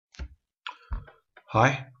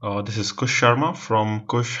Hi, this is Kush Sharma from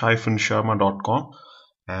kush-sharma.com,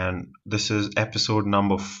 and this is episode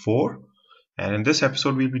number 4. And in this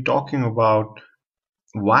episode, we'll be talking about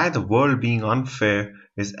why the world being unfair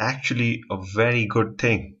is actually a very good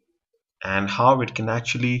thing and how it can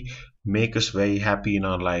actually make us very happy in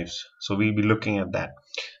our lives. So, we'll be looking at that.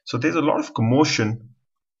 So, there's a lot of commotion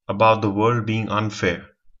about the world being unfair,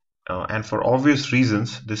 and for obvious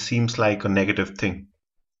reasons, this seems like a negative thing.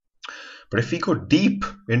 But if we go deep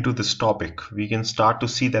into this topic, we can start to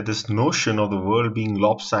see that this notion of the world being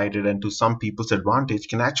lopsided and to some people's advantage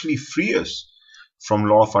can actually free us from a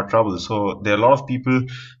lot of our troubles. So there are a lot of people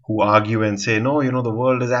who argue and say, no, the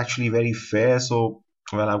world is actually very fair. So,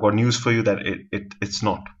 well, I've got news for you that it's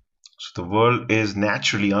not. So the world is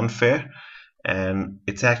naturally unfair, and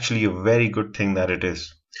it's actually a very good thing that it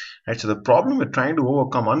is. Right, so the problem with trying to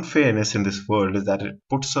overcome unfairness in this world is that it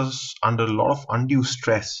puts us under a lot of undue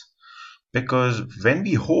stress, because when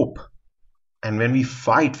we hope and when we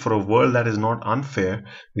fight for a world that is not unfair,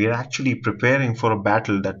 we are actually preparing for a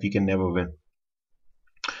battle that we can never win.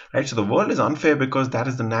 Right? So the world is unfair because that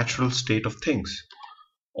is the natural state of things.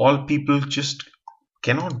 All people just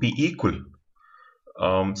cannot be equal.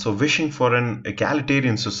 So wishing for an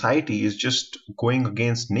egalitarian society is just going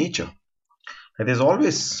against nature. And there's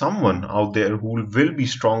always someone out there who will be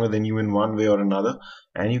stronger than you in one way or another,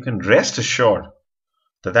 and you can rest assured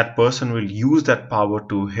that person will use that power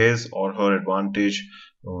to his or her advantage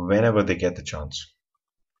whenever they get the chance.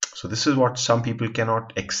 So this is what some people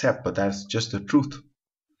cannot accept, but that's just the truth.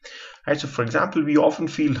 Right? So for example, we often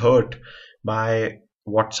feel hurt by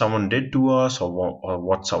what someone did to us, or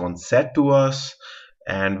what someone said to us,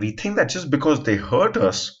 and we think that just because they hurt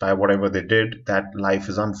us by whatever they did, that life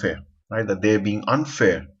is unfair, right? That they're being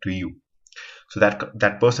unfair to you. So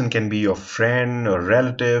that person can be your friend, a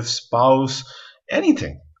relative, spouse,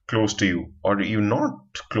 anything close to you, or even not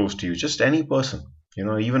close to you, just any person.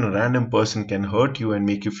 Even a random person can hurt you and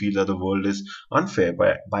make you feel that the world is unfair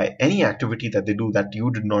by any activity that they do that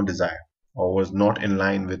you did not desire or was not in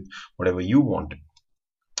line with whatever you wanted.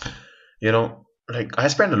 Like I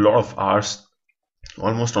spend a lot of hours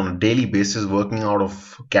almost on a daily basis working out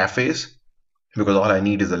of cafes, because all I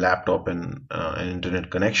need is a laptop and an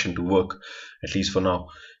internet connection to work, at least for now.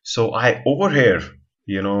 So I overhear,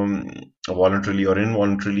 voluntarily or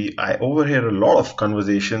involuntarily, I overhear a lot of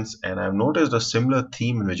conversations, and I've noticed a similar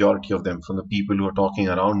theme in majority of them from the people who are talking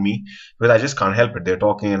around me, because I just can't help it. They're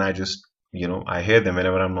talking, and I just, I hear them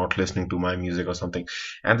whenever I'm not listening to my music or something.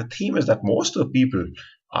 And the theme is that most of the people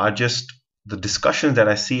are just, the discussions that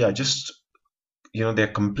I see are just, they're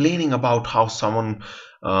complaining about how someone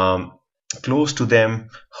close to them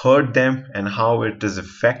hurt them and how it is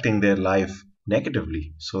affecting their life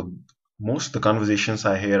negatively. So most of the conversations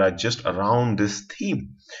I hear are just around this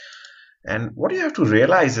theme. And what you have to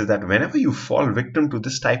realize is that whenever you fall victim to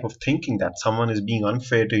this type of thinking that someone is being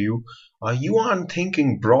unfair to you, you aren't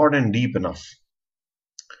thinking broad and deep enough.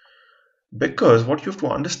 Because what you have to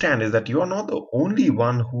understand is that you are not the only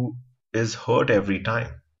one who is hurt every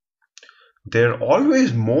time. There are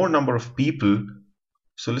always more number of people.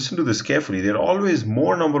 So listen to this carefully. There are always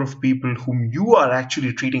more number of people whom you are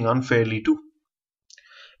actually treating unfairly too.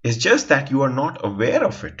 It's just that you are not aware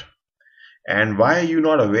of it. And why are you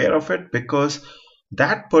not aware of it? Because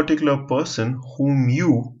that particular person whom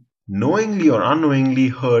you knowingly or unknowingly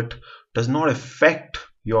hurt does not affect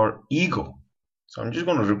your ego. So I'm just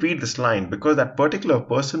going to repeat this line, because that particular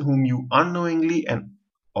person whom you unknowingly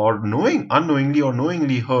or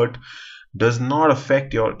knowingly hurt does not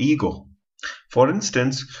affect your ego. For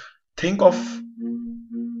instance, think of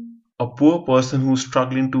a poor person who's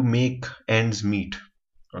struggling to make ends meet.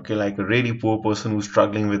 Okay, like a really poor person who's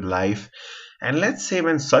struggling with life. And let's say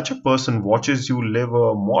when such a person watches you live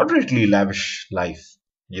a moderately lavish life,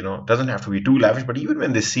 it doesn't have to be too lavish, but even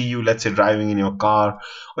when they see you, let's say driving in your car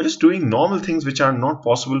or just doing normal things which are not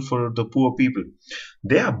possible for the poor people,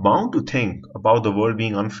 they are bound to think about the world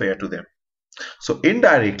being unfair to them. So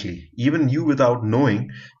indirectly, even you without knowing,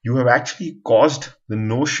 you have actually caused the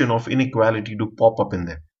notion of inequality to pop up in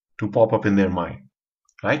them, to pop up in their mind,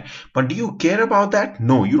 right? But do you care about that?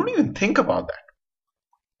 No, you don't even think about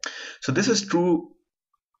that. So this is true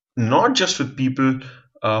not just with people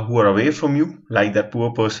who are away from you, like that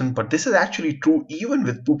poor person, but this is actually true even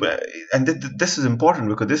with people. And this is important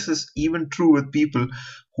because this is even true with people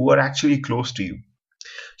who are actually close to you.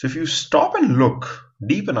 So if you stop and look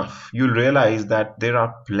deep enough, you'll realize that there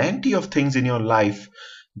are plenty of things in your life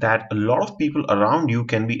that a lot of people around you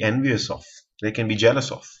can be envious of. They can be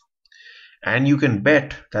jealous of. And you can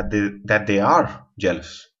bet that they are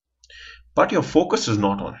jealous. But your focus is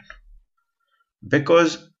not on it.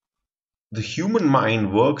 Because the human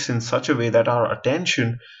mind works in such a way that our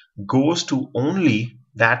attention goes to only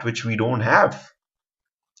that which we don't have.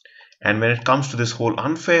 And when it comes to this whole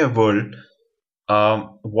unfair world,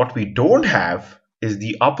 what we don't have is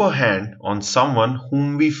the upper hand on someone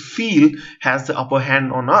whom we feel has the upper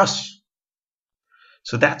hand on us.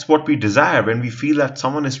 So that's what we desire. When we feel that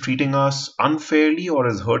someone is treating us unfairly or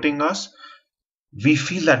is hurting us, we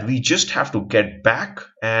feel that we just have to get back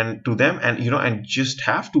and to them, and and just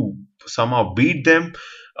have to somehow beat them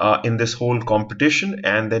in this whole competition,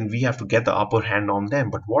 and then we have to get the upper hand on them.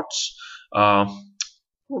 But uh,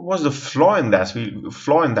 what's the flaw in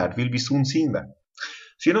that? We'll be soon seeing that.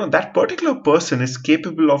 So that particular person is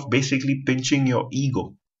capable of basically pinching your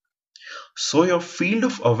ego. So your field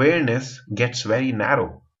of awareness gets very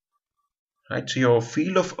narrow, right? So your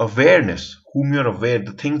field of awareness, whom you're aware,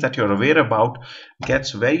 the things that you're aware about,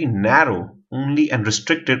 gets very narrow only and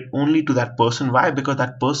restricted only to that person. Why? Because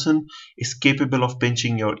that person is capable of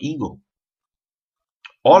pinching your ego.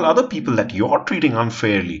 All other people that you're treating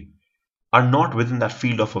unfairly are not within that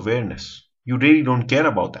field of awareness. You really don't care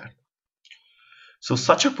about that. So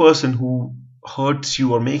such a person who hurts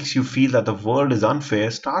you or makes you feel that the world is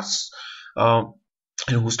unfair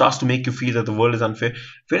who starts to make you feel that the world is unfair,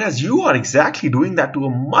 whereas you are exactly doing that to a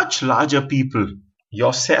much larger people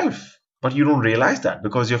yourself, but you don't realize that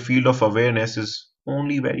because your field of awareness is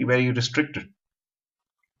only very, very restricted,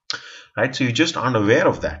 right? So you just aren't aware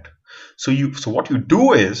of that. So what you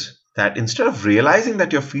do is that instead of realizing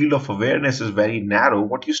that your field of awareness is very narrow,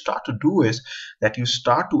 what you start to do is that you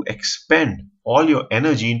start to expend all your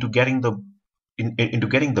energy into getting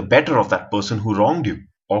the better of that person who wronged you,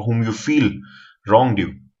 or whom you feel wronged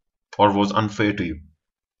you or was unfair to you.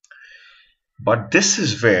 But this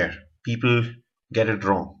is where people get it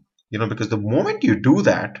wrong, because the moment you do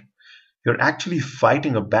that, you're actually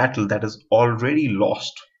fighting a battle that is already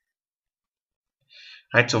lost.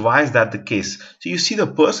 Right? So why is that the case? So you see, the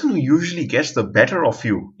person who usually gets the better of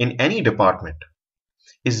you in any department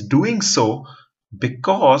is doing so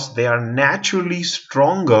because they are naturally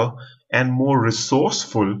stronger and more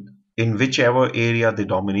resourceful in whichever area they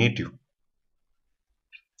dominate you.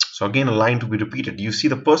 So again, a line to be repeated. You see,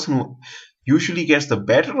 the person who usually gets the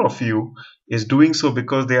better of you is doing so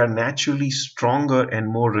because they are naturally stronger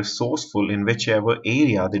and more resourceful in whichever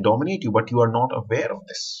area they dominate you, but you are not aware of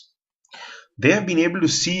this. They have been able to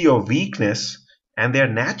see your weakness and they are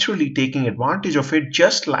naturally taking advantage of it,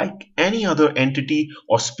 just like any other entity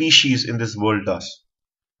or species in this world does.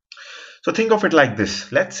 So think of it like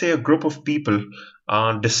this. Let's say a group of people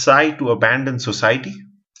decide to abandon society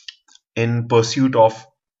in pursuit of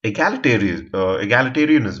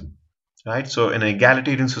egalitarianism, right? So an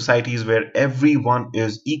egalitarian society is where everyone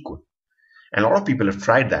is equal, and a lot of people have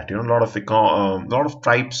tried that. A lot of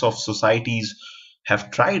types of societies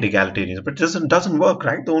have tried egalitarianism, but it doesn't work,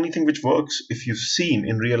 right? The only thing which works, if you've seen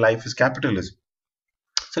in real life, is capitalism.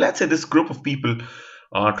 So let's say this group of people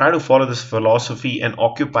try to follow this philosophy and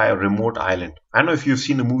occupy a remote island. I don't know if you've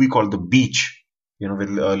seen a movie called The Beach, with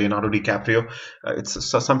Leonardo DiCaprio.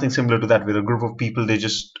 It's something similar to that, where a group of people, they're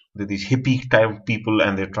these hippie type of people,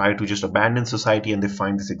 and they try to just abandon society, and they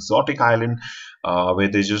find this exotic island where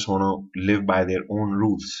they just want to live by their own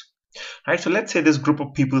rules. Right? So let's say this group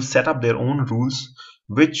of people set up their own rules,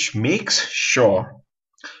 which makes sure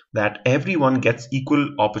that everyone gets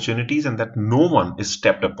equal opportunities and that no one is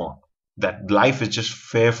stepped upon, that life is just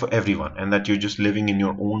fair for everyone, and that you're just living in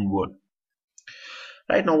your own world.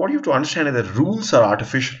 Right? Now, what you have to understand is that rules are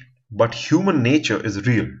artificial, but human nature is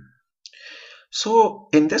real. So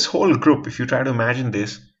in this whole group, if you try to imagine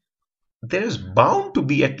this, there is bound to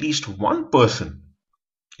be at least one person,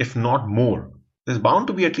 if not more. There's bound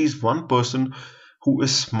to be at least one person who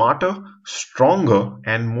is smarter, stronger,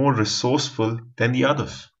 and more resourceful than the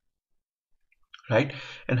others. Right?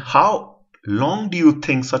 And how long do you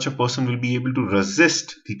think such a person will be able to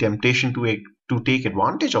resist the temptation to take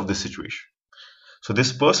advantage of this situation? So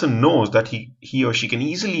this person knows that he or she can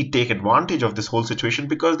easily take advantage of this whole situation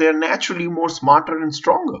because they are naturally more smarter and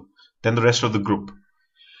stronger than the rest of the group,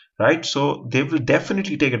 right? So they will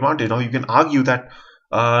definitely take advantage. Now you can argue that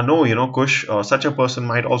no, Kush, such a person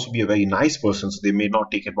might also be a very nice person, so they may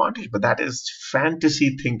not take advantage, but that is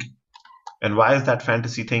fantasy thinking. And why is that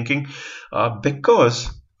fantasy thinking? Because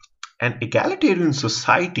an egalitarian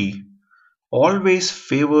society always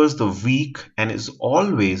favors the weak and is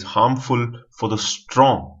always harmful for the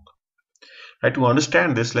strong. Right? To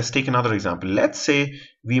understand this, let's take another example. Let's say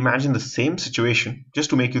we imagine the same situation, just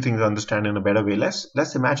to make you things understand in a better way.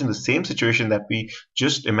 Let's imagine the same situation that we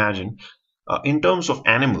just imagined in terms of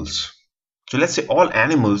animals. So let's say all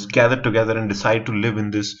animals gather together and decide to live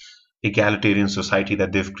in this egalitarian society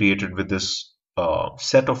that they've created with this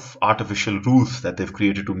set of artificial rules that they've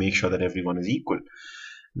created to make sure that everyone is equal.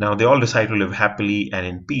 Now they all decide to live happily and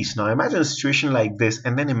in peace. Now imagine a situation like this,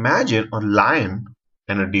 and then imagine a lion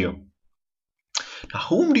and a deer. Now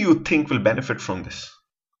whom do you think will benefit from this?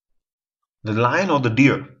 The lion or the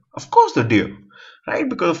deer? Of course the deer, right?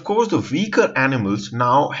 Because of course the weaker animals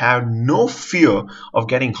now have no fear of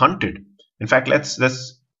getting hunted. In fact, let's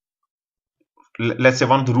say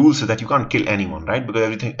one of the rules is that you can't kill anyone, right?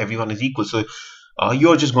 Because everyone is equal. So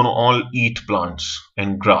you're just going to all eat plants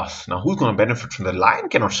and grass. Now, who's going to benefit from that? The lion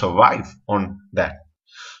cannot survive on that.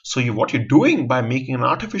 So what you're doing by making an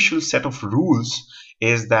artificial set of rules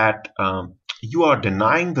is that you are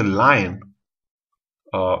denying the lion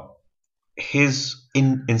his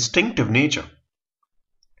instinctive nature.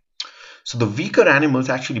 So the weaker animals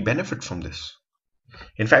actually benefit from this.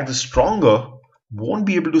 In fact, the stronger won't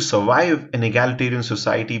be able to survive an egalitarian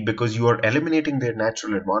society because you are eliminating their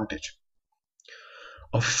natural advantage.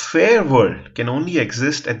 A fair world can only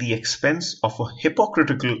exist at the expense of a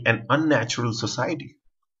hypocritical and unnatural society.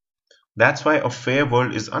 That's why a fair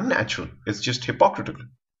world is unnatural. It's just hypocritical.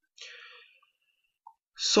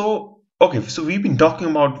 So, okay, so we've been talking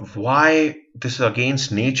about why this is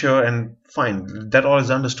against nature, and fine, that all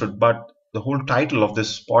is understood. But the whole title of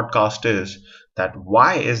this podcast is that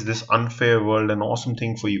why is this unfair world an awesome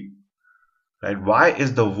thing for you? Right? Why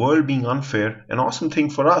is the world being unfair an awesome thing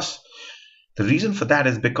for us? The reason for that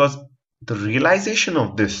is because the realization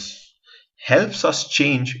of this helps us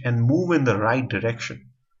change and move in the right direction.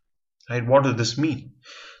 Right? What does this mean?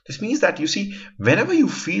 This means that, you see, whenever you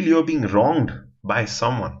feel you're being wronged by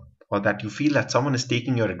someone, or that you feel that someone is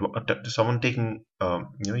taking your advantage,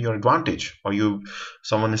 or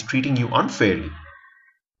someone is treating you unfairly,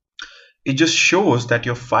 it just shows that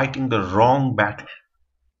you're fighting the wrong battle.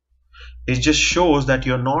 It just shows that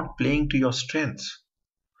you're not playing to your strengths.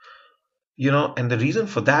 And the reason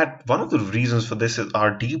for that, one of the reasons for this is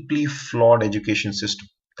our deeply flawed education system.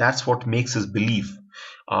 That's what makes us believe.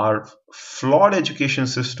 Our flawed education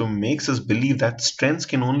system makes us believe that strengths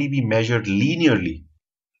can only be measured linearly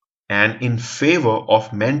and in favor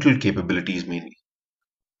of mental capabilities mainly.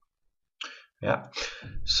 Yeah.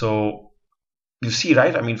 So you see,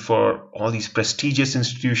 right? I mean, for all these prestigious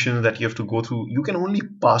institutions that you have to go through, you can only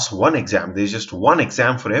pass one exam. There's just one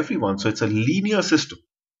exam for everyone. So it's a linear system.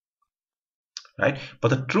 Right? But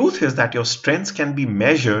the truth is that your strengths can be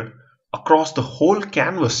measured across the whole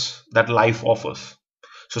canvas that life offers.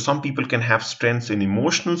 So some people can have strengths in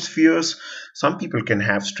emotional spheres, some people can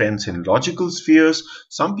have strengths in logical spheres,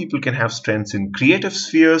 some people can have strengths in creative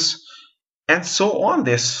spheres, and so on.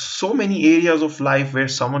 There's so many areas of life where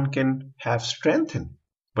someone can have strength in,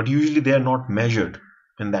 but usually they are not measured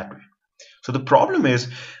in that way. So the problem is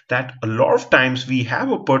that a lot of times we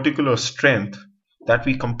have a particular strength that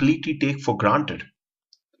we completely take for granted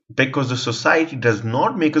because the society does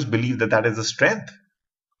not make us believe that that is a strength.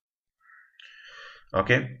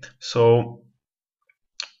 Okay, so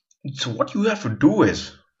what you have to do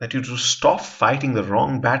is that you have to stop fighting the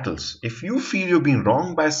wrong battles. If you feel you're being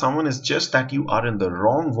wronged by someone, it's just that you are in the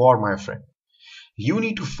wrong war, my friend. You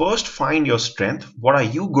need to first find your strength. What are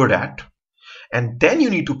you good at? And then you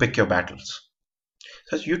need to pick your battles.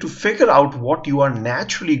 So you have to figure out what you are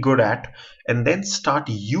naturally good at and then start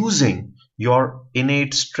using your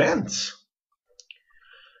innate strengths.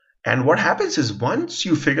 And what happens is, once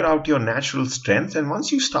you figure out your natural strengths and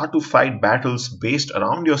once you start to fight battles based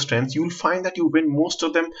around your strengths, you will find that you win most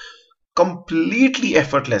of them completely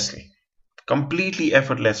effortlessly. Completely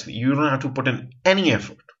effortlessly. You don't have to put in any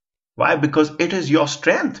effort. Why? Because it is your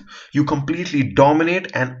strength. You completely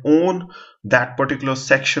dominate and own that particular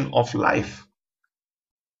section of life.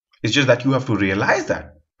 It's just that you have to realize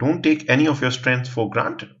that. Don't take any of your strengths for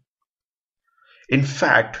granted. In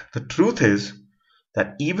fact, the truth is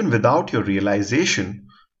that even without your realization,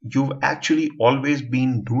 you've actually always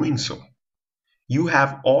been doing so. You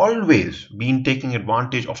have always been taking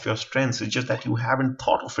advantage of your strengths. It's just that you haven't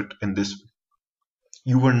thought of it in this way.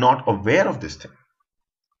 You were not aware of this thing,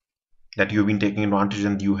 that you've been taking advantage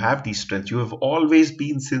and you have these strengths. You have always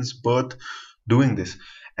been since birth doing this.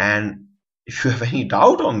 And if you have any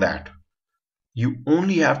doubt on that, you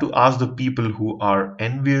only have to ask the people who are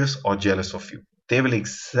envious or jealous of you. They will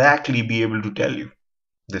exactly be able to tell you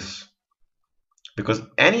this. Because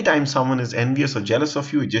anytime someone is envious or jealous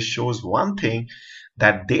of you, it just shows one thing,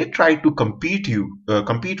 that they try to compete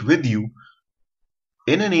with you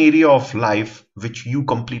in an area of life which you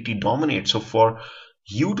completely dominate. So for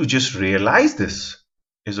you to just realize this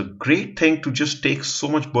is a great thing, to just take so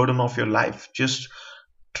much burden off your life. Just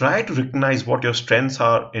try to recognize what your strengths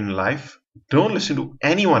are in life Don't listen to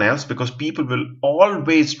anyone else, because people will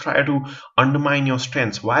always try to undermine your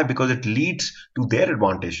strengths. Why? Because it leads to their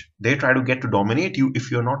advantage. They try to get to dominate you if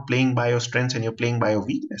you're not playing by your strengths and you're playing by your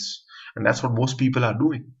weakness. And that's what most people are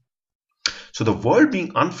doing. So the world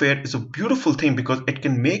being unfair is a beautiful thing, because it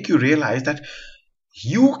can make you realize that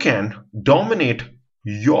you can dominate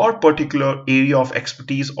your particular area of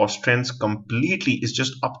expertise or strengths completely. It's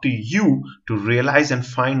just up to you to realize and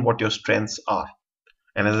find what your strengths are.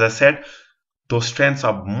 And as I said, those strengths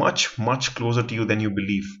are much, much closer to you than you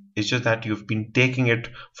believe. It's just that you've been taking it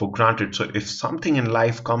for granted. So if something in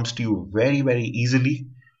life comes to you very, very easily,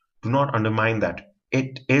 do not undermine that.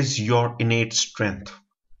 It is your innate strength.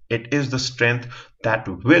 It is the strength that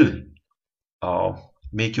will uh,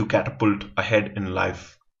 make you catapult ahead in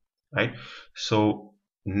life, right? So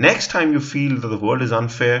next time you feel that the world is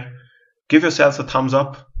unfair, give yourselves a thumbs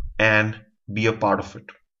up and be a part of it,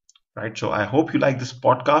 right? So I hope you like this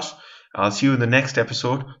podcast. I'll see you in the next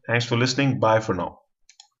episode. Thanks for listening. Bye for now.